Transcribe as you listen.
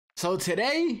So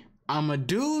today I'ma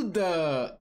do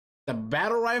the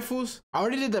battle rifles. I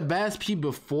already did the BAS-P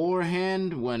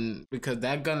beforehand because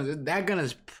that gun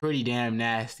is pretty damn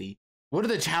nasty. What are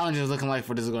the challenges looking like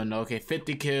for this gun? Okay,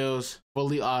 50 kills,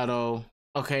 fully auto.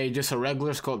 Okay, just a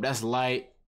regular scope, that's light,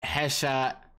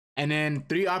 headshot, and then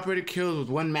 3 operator kills with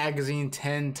 1 magazine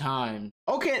 10 times.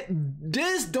 Okay,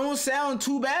 this don't sound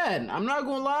too bad. I'm not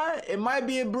gonna lie, it might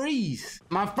be a breeze.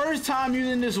 My first time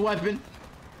using this weapon.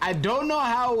 I don't know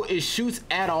how it shoots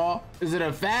at all. Is it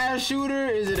a fast shooter?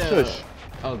 Is it a... Shush.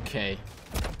 Okay.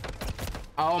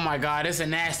 Oh my god, it's a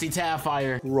nasty tap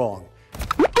fire. Wrong.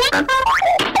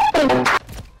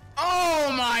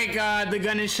 Oh my god, the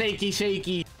gun is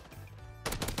shaky.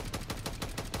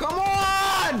 Come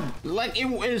on! Like, it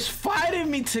is fighting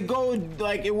me to go,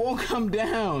 like, it won't come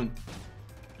down.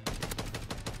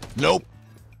 Nope.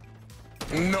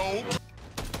 Nope.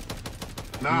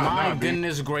 My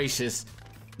goodness gracious.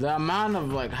 The amount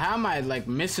of, like, how am I, like,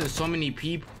 missing so many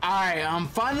people? Alright, I'm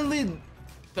finally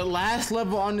the last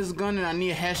level on this gun and I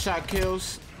need headshot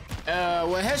kills.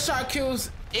 With headshot kills,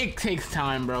 it takes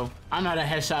time, bro. I'm not a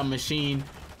headshot machine.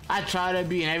 I try to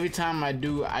be, and every time I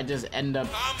do, I just end up...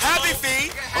 Happy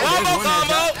feet!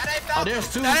 Oh,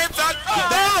 there's 2.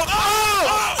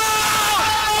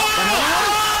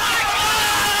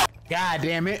 God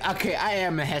damn it. Okay, I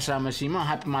am a headshot machine. I'm gonna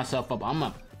hype myself up. I'm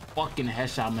a fucking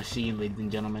headshot machine, ladies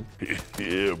and gentlemen.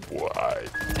 Yeah, boy.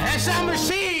 Headshot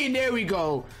machine! There we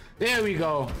go. There we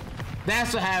go.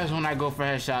 That's what happens when I go for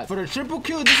headshots. For the triple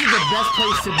kill, this is the best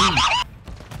place to be.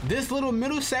 This little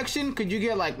middle section, could you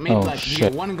get like maybe you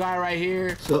get 1 guy right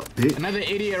here, another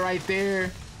idiot right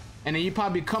there, and then you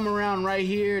probably come around right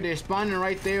here, they're spawning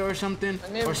right there or something,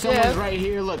 or someone's right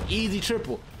here. Look, easy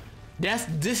triple. This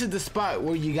is the spot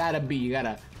where you gotta be. You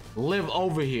gotta live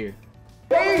over here.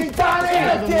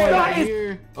 Another one right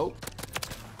here. Oh,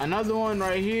 another one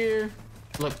right here.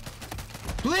 Look,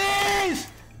 please.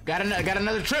 Got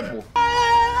another triple.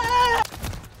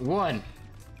 1,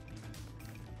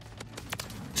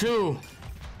 2,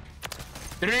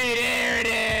 3. There it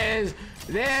is.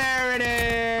 There it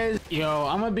is. Yo,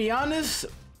 I'm gonna be honest.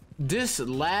 This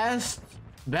last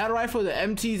battle rifle, the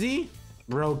MTZ,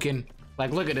 broken.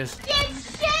 Like, look at this. Get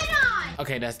shit on.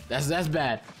 Okay, that's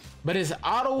bad. But it's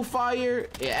auto fire.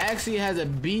 It actually has a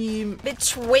beam.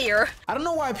 Betrayer. I don't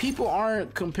know why people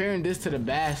aren't comparing this to the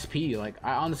BAS-P. Like,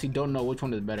 I honestly don't know which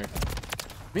one is better.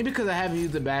 Maybe because I haven't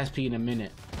used the BAS-P in a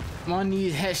minute. I'm on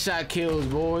these headshot kills,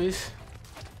 boys.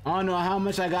 I don't know how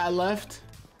much I got left.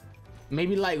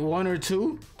 Maybe like 1 or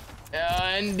 2.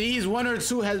 And these 1 or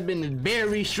 2 has been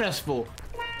very stressful.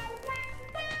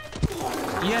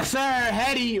 Yes, sir.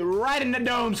 Hetty, right in the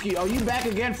dome ski. Oh, you back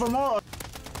again for more?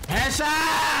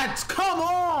 Headshots! Come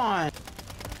on!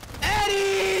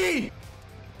 Eddie!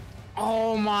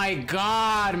 Oh my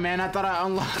god, man. I thought I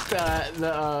unlocked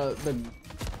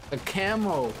the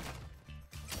camo.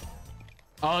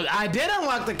 Oh, I did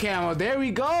unlock the camo. There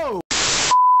we go.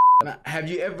 Have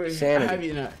you ever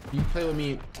you play with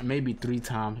me maybe 3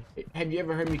 times. Have you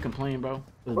ever heard me complain, bro?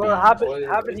 Bro, how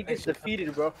did he get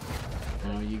defeated, bro?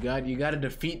 You gotta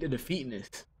defeat the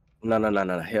defeatness. No,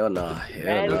 hell no.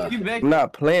 I'm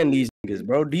not playing these niggas,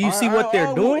 bro. Do you see what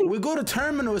they're doing? We go to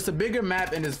terminal. It's a bigger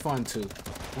map and it's fun too.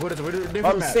 We go to a different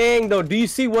I'm map. saying though, do you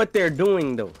see what they're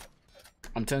doing though?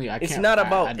 I'm telling you, it's not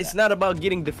about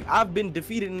getting defeated. I've been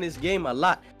defeated in this game a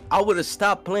lot. I would have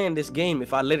stopped playing this game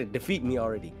if I let it defeat me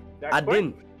already. I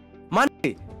didn't. My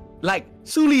nigga, like,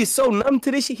 Sully is so numb to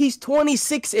this shit. He's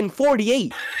 26 and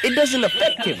 48. It doesn't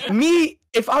affect him. Me,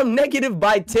 if I'm negative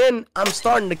by 10, I'm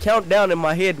starting to count down in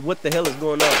my head what the hell is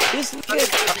going on. This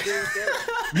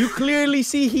nigga, you clearly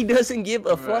see he doesn't give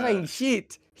a flying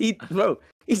shit. Bro,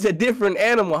 he's a different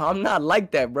animal. I'm not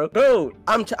like that, bro. Bro,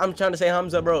 I'm trying to say,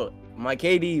 Hamza, bro, my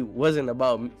KD wasn't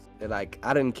about me. Like,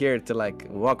 I didn't care to like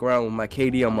walk around with my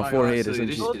KD on my forehead or something.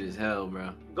 This shit is hell, bro.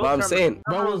 But I'm saying,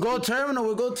 bro, we'll go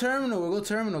terminal.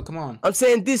 Come on. I'm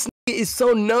saying this nigga is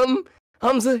so numb.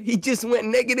 Hamza, he just went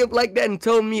negative like that and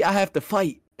told me I have to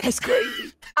fight. That's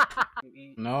crazy.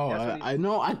 No, I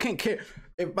know I can't care.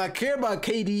 If I care about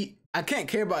KD, I can't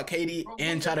care about KD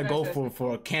and try to go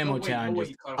for a camo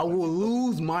challenges. I will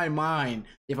lose my mind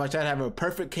if I try to have a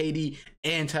perfect KD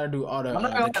and try to do all the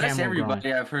camo. That's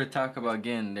everybody I've heard talk about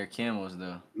getting their camos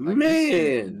though. Like,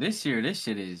 man, this year, this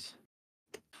shit is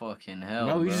fucking hell.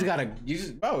 Bro, bro. you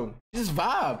just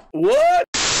vibe. What?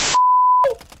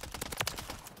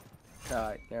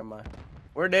 Alright, never mind.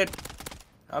 We're dead.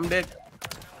 I'm dead.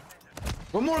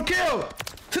 One more kill.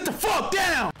 Sit the fuck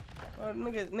down.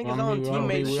 Niggas on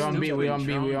teammates. We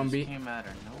on B. Came out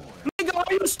of nowhere. Nigga,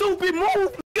 are you stupid?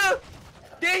 Move, nigga.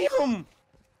 Damn.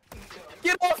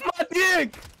 Get off my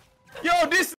dick. Yo,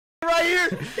 this right here,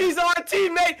 he's our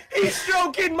teammate. He's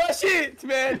stroking my shit,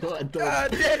 man. God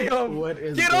damn. What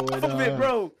is Get going off of on? it,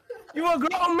 bro. You a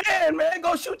grown man, man.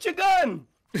 Go shoot your gun.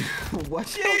 What?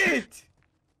 Shit.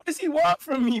 What does he want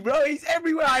from me, bro? He's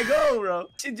everywhere I go, bro.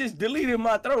 She just deleted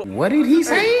my throat. What did he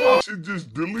say? She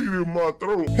just deleted my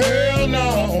throat. Hell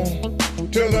no.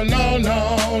 To the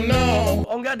no.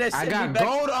 Oh God, that I sent me got back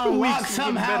gold 2 unlocked weeks to get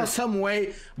somehow, better. some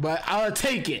way, but I'll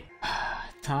take it.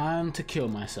 Time to kill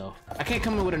myself. I can't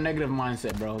come in with a negative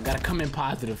mindset, bro. Gotta come in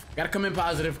positive. Gotta come in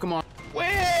positive. Come on.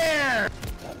 Where?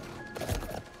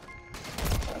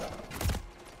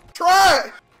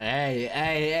 Try.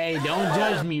 Hey, don't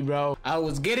judge me, bro. I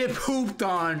was getting pooped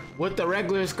on with the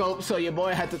regular scope, so your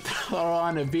boy had to throw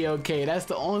on a BOK. That's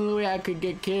the only way I could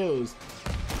get kills.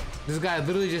 This guy's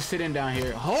literally just sitting down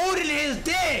here, holding his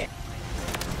dick.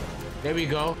 There we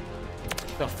go.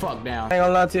 The fuck down. I ain't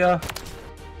gonna lie to y'all.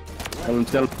 I'm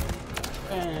telling.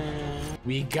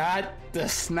 We got the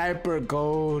sniper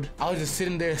gold. I was just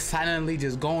sitting there silently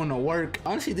just going to work.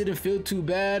 Honestly, didn't feel too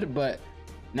bad, but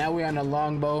now we're on the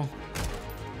longbow.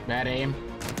 Bad aim.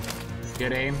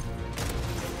 Good aim.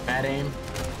 Bad aim.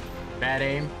 Bad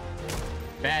aim.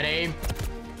 Bad aim.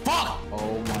 Fuck!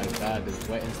 Oh my god, this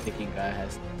wet and sticky guy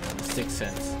has 6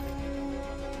 cents.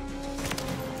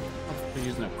 He's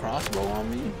using a crossbow on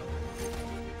me.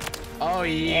 Oh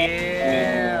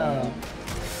yeah!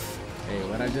 Hey,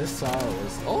 what I just saw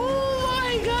was, oh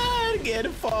my god, get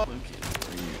it fucked.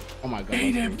 Oh my god.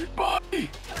 Hate everybody.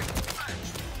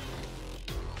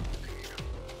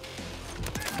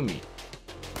 Look me.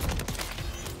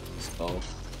 Let's go.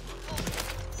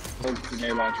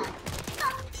 Grenade launcher.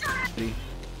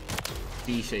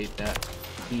 D-shade that.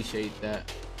 D-shade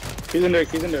that. He's in there.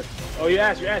 Oh, your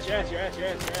ass.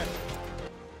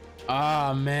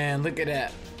 Ah man, look at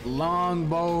that.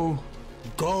 Longbow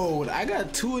gold. I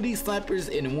got 2 of these snipers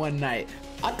in one night.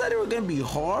 I thought they were gonna be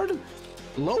hard.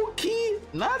 Low key,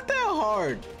 not that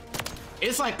hard.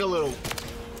 It's like a little,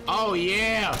 oh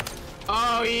yeah.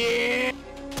 Oh yeah.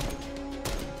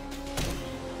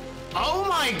 Oh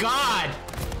my god.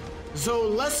 So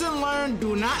lesson learned,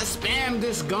 do not spam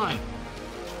this gun.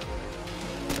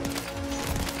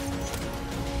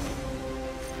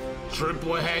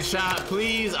 Triple headshot,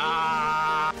 please.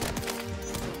 Ah.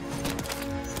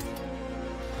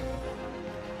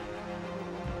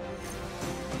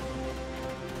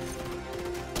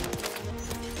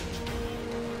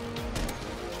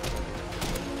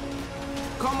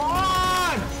 Come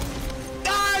on!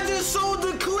 I just sold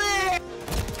the clip!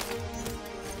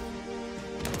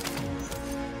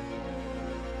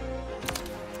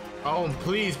 Oh,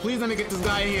 please let me get this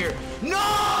guy in here.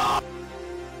 No!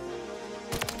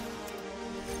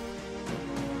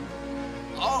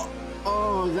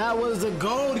 Oh, that was a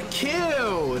gold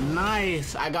kill.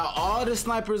 Nice. I got all the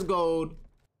snipers gold.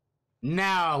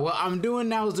 Now, what I'm doing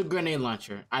now is a grenade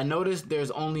launcher. I noticed there's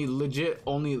only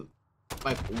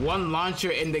like 1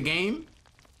 launcher in the game.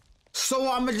 So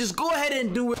I'm gonna just go ahead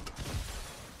and do it.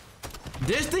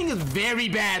 This thing is very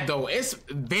bad though. It's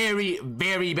very,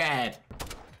 very bad.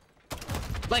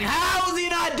 Like, how is he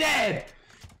not dead?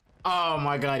 Oh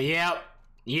my god, yep.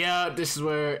 This is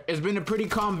where it's been a pretty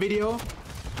calm video.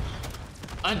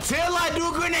 Until I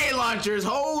do grenade launchers,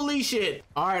 holy shit.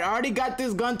 All right, I already got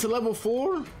this gun to level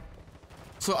 4.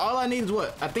 So all I need is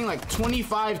what? I think like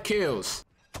 25 kills.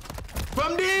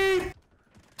 From deep.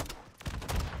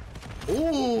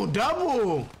 Ooh,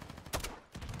 double.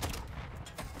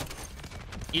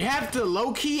 You have to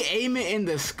low-key aim it in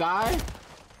the sky.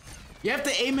 You have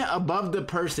to aim it above the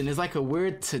person. It's like a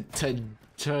weird trajectory.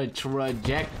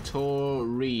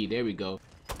 There we go.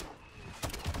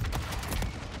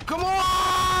 Come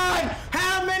on!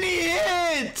 How many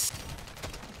hits?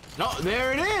 No,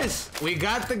 there it is. We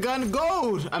got the gun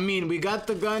gold. I mean, we got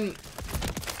the gun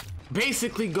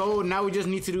basically gold. Now we just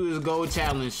need to do this gold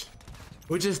challenge,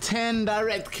 which is 10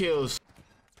 direct kills.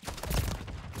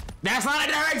 That's not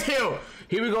a direct kill.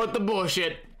 Here we go with the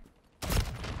bullshit.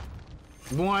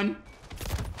 1.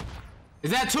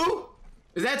 Is that 2?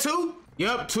 Is that 2?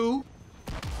 Yup, 2.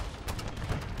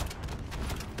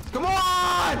 Come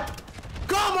on!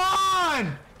 Come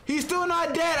on! He's still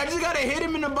not dead. I just gotta hit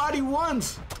him in the body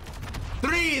once.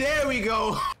 3, there we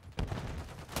go.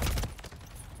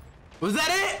 Was that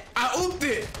it? I ooped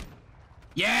it.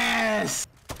 Yes!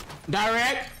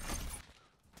 Direct.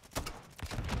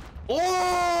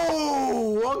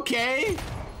 Oh, okay.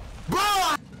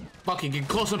 Bro! Fucking get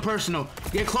close and personal.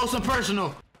 Get close and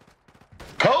personal.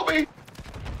 Kobe.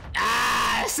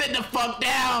 Ah, sit the fuck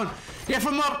down. Get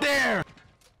from up there.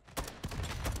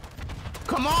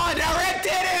 Come on, direct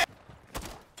hit it.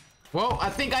 Well, I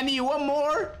think I need 1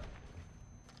 more.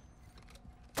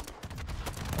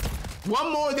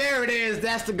 One more, there it is.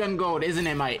 That's the gun gold, isn't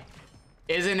it, Mike?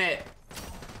 Isn't it?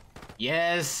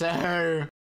 Yes, sir.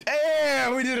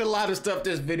 Damn, we did a lot of stuff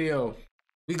this video.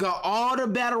 We got all the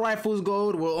battle rifles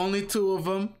gold, well, only 2 of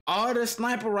them. All the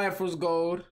sniper rifles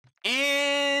gold.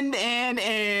 And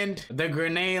the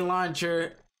grenade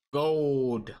launcher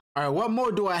gold. All right, what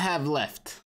more do I have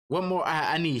left? What more?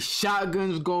 I need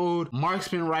shotguns gold,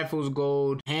 marksman rifles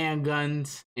gold,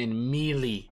 handguns, and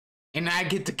melee. And I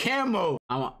get the camo.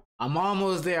 I'm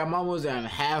almost there. I'm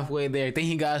halfway there. Thank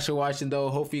you guys for watching, though.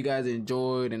 Hope you guys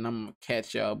enjoyed, and I'm gonna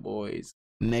catch y'all boys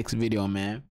next video,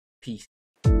 man. Peace.